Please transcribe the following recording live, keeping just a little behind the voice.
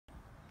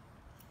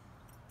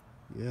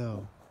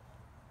Yo,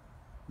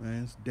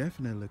 man, it's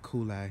definitely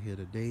cool out here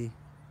today.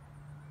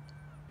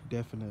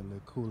 Definitely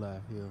cool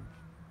out here.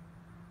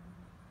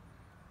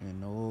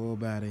 And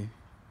nobody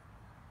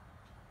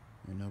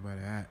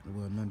out.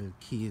 Well, none of the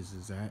kids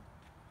is out.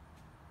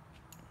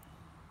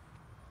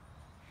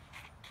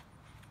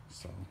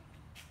 So,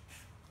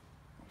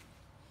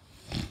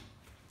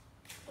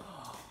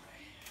 oh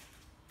man,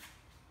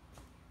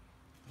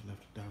 I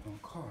left the doggone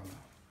car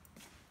out.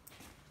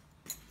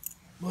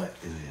 But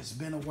it has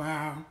been a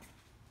while.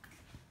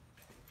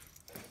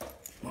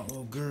 My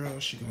little girl,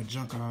 she got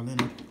junk all in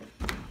it.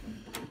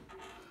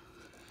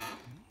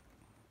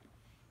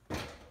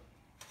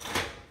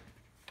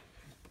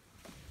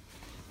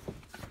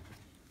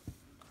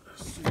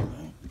 Let's see,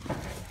 man.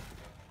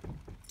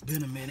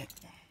 Been a minute.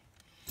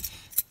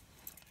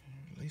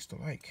 At least the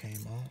light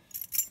came on.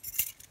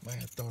 Might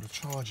have to throw the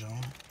charger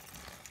on.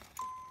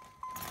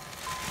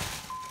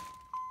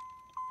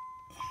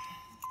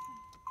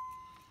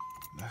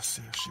 Let's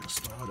see if she'll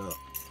start up.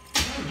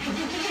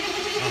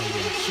 Oh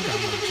yeah, she got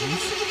no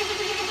juice.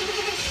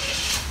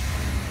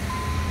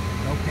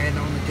 No patting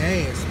on the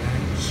gas,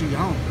 man. She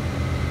on.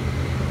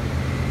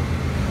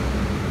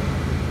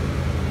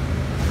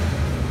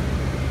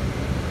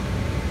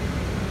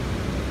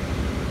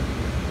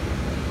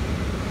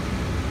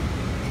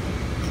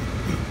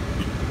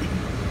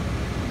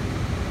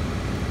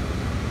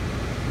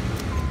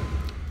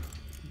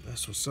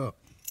 That's what's up.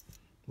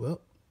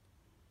 Well,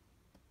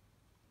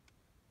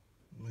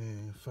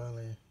 man,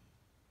 finally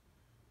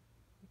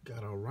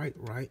got her right.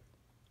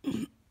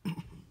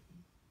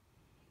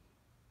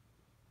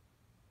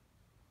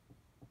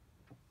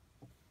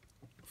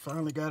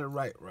 Finally got it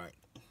right.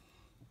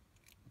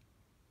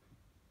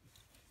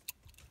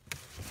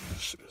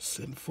 She was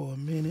sitting for a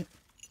minute,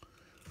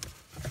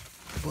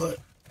 but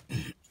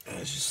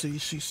as you see,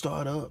 she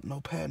started up.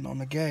 No patting on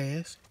the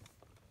gas.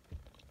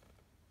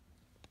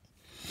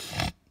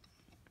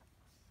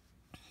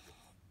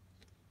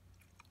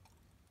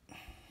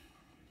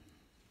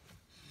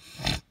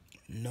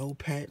 No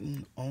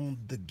patting on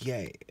the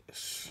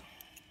gas.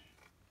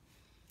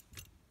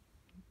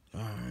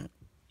 All right.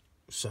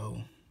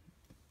 So,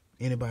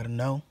 anybody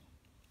know?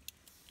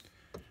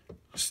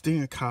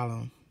 Steering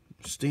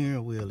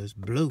wheel is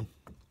blue.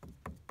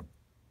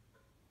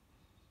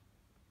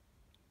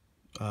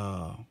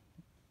 I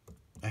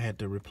had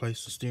to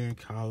replace the steering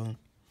column,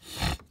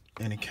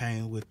 and it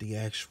came with the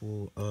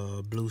actual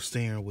blue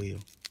steering wheel.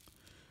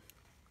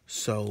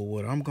 So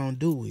what I'm gonna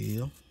do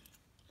is,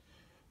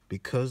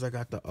 because I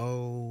got the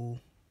old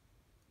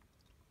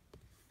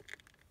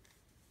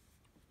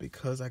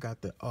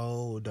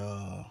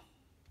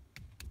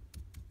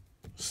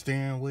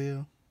steering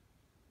wheel,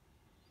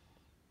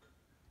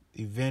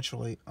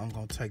 eventually I'm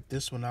gonna take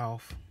this one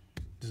off,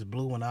 this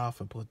blue one off,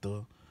 and put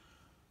the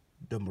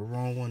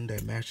maroon one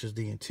that matches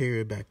the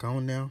interior back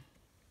on now.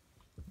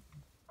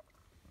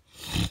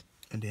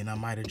 And then I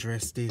might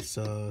address this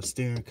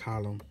steering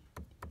column,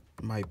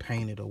 might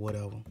paint it or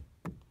whatever,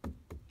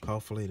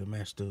 hopefully to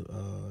match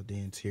the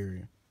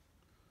interior.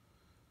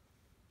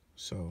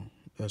 So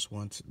that's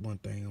one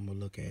thing I'm gonna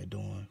look at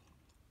doing.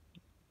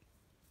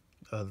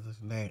 Other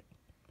than that,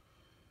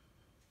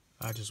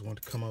 I just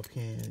want to come out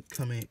here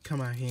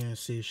and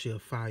see if she'll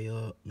fire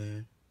up,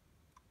 man.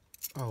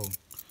 Oh,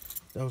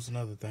 that was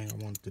another thing I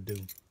wanted to do.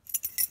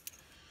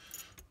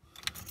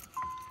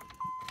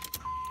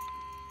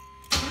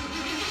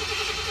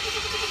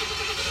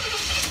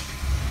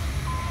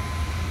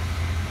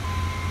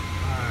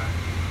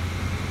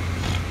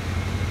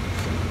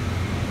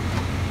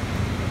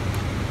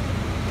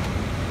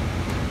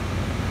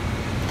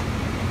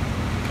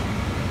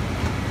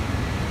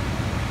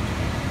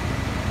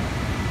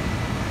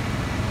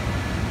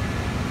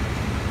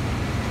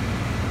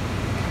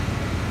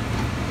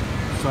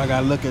 So I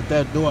gotta look at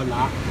that door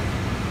lock.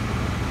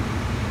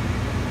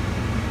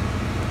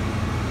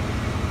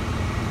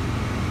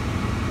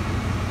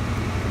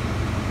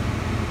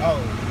 Oh,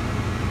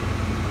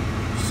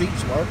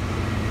 seats work.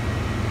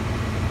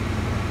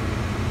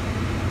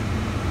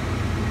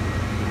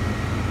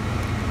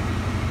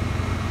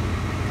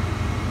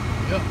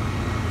 Yep,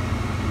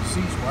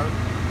 seats work.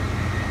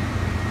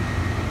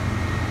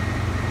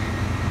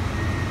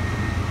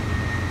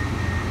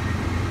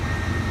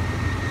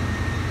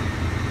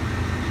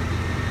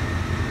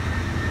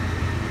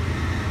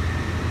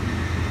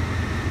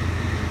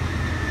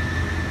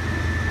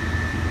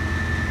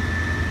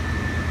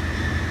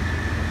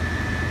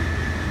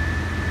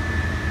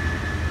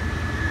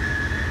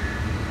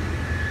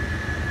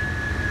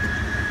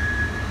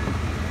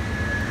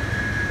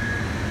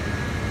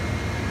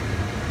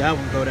 That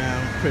one go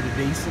down pretty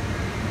decent.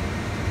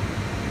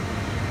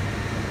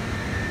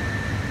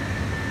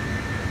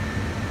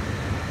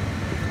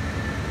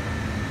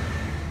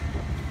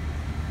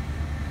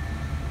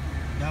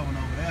 That one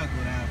over there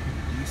go down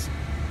pretty decent.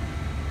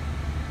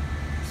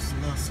 It's a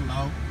little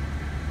slow.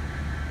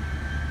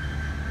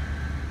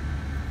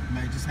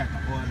 May just have to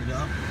oil it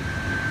up.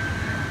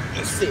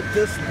 Let's sit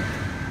this one.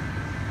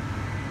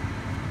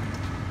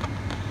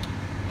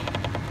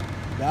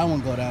 That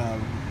one go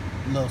down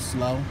a little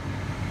slow.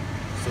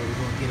 So we're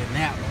gonna get in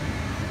that one.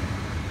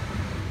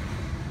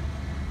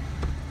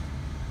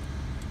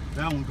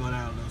 That one go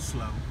down a little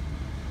slow.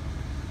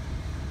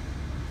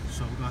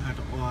 So we're gonna have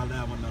to oil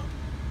that one up.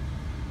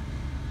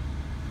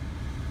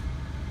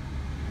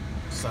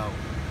 So,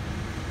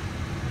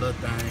 little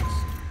things.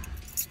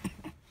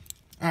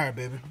 Alright,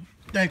 baby.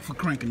 Thanks for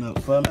cranking up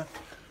for me.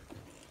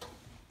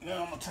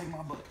 Now I'm gonna take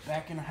my butt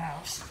back in the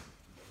house.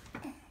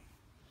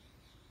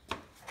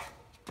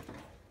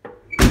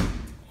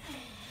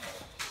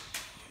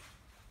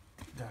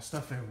 Got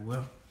stuff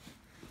everywhere.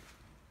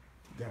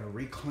 Gotta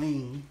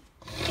re-clean.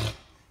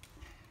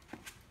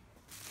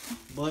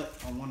 But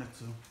I wanted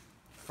to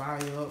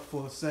fire up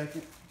for a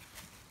second.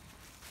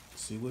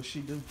 See what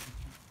she do.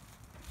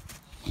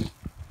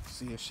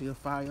 See if she'll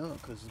fire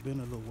up, because it's been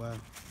a little while.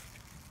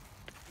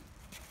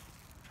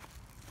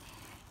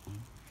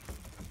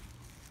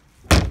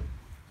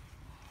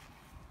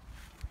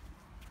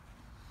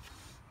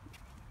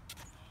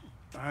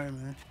 All right,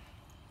 man.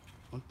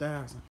 1,000.